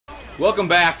Welcome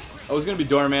back. I was gonna be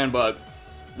doorman, but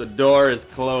the door is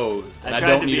closed. And I I tried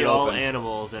don't to need be it all open.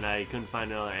 animals, and I couldn't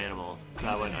find another animal. So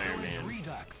I went Iron Man.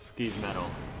 He's metal.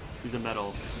 He's a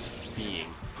metal being.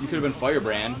 You could have been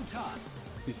Firebrand.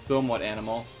 He's somewhat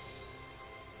animal.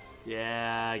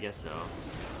 Yeah, I guess so.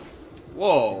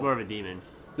 Whoa. He's more of a demon.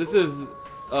 This is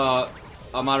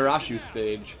Amaterasu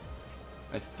stage,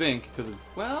 I think, because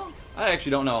well, I actually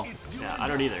don't know. Yeah, I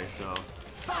don't either. So.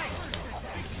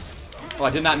 Oh, I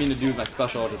did not mean to do my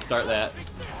special to start that.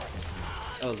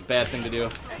 That was a bad thing to do.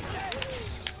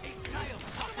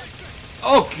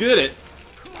 Oh, get it!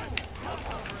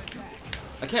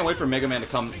 I can't wait for Mega Man to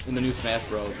come in the new Smash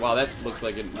Bros. Wow, that looks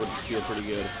like it would feel pretty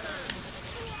good.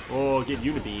 Oh, get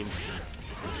Unibeam.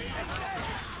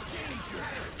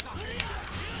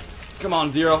 Come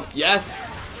on, Zero. Yes!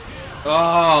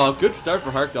 Oh, good start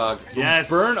for Heart Dog. The yes!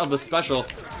 burn of the special.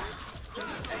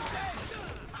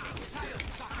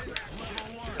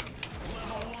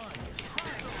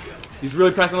 He's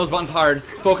really pressing those buttons hard.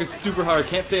 Focus super hard.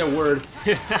 Can't say a word.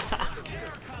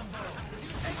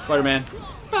 Spider-Man.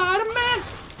 Spider-Man!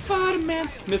 Spider-Man!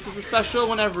 Misses a special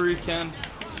whenever he can.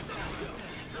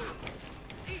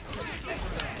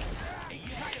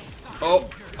 Oh,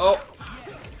 oh.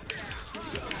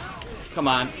 Come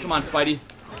on, Spidey.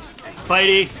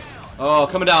 Spidey. Oh,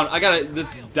 coming down. I got this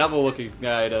devil-looking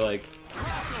guy to like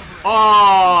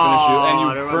Oh, finish you, and you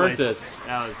never burnt mind. it.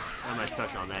 That was my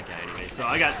special on that guy anyway. So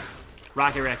I got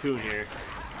Rocket Raccoon here.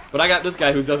 But I got this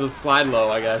guy who does a slide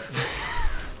low, I guess.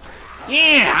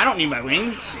 Yeah, I don't need my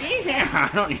wings. Yeah,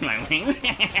 I don't need my wings.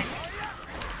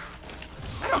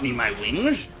 I don't need my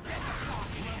wings.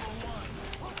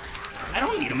 I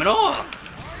don't need them at all.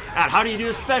 God, how do you do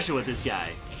a special with this guy?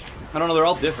 I don't know, they're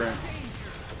all different.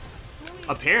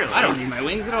 Apparently. I don't need my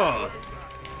wings at all.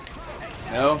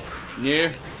 No.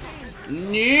 Near.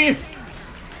 Near.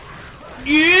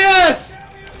 Yes!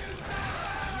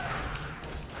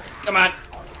 Come on.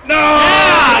 No!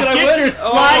 Yeah, get your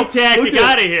slide tactic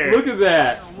out of here. Look at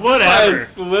that. Whatever. By a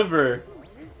sliver.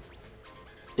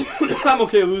 I'm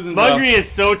okay losing. Mugri is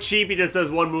so cheap, he just does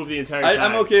one move the entire time.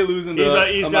 I'm okay losing. He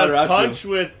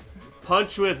does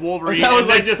punch with Wolverine. That was and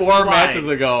like just 4 slide. matches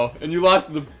ago, and you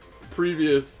lost the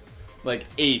previous like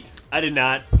 8. I did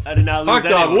not lose Heart Dog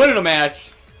anyone. winning a match.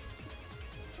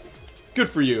 Good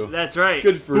for you. That's right.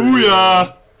 Good for you.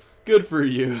 Booyah! Good for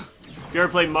you. If you ever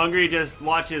play Mugri, just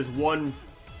watch his one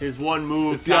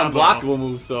move. It's the combo. unblockable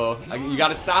move, so you got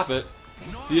to stop it.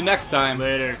 See you next time.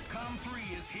 Later.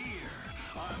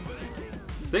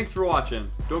 Thanks for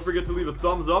watching. Don't forget to leave a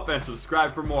thumbs up and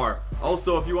subscribe for more.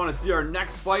 Also, if you want to see our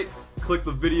next fight, click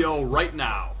the video right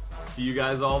now. See you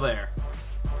guys all there.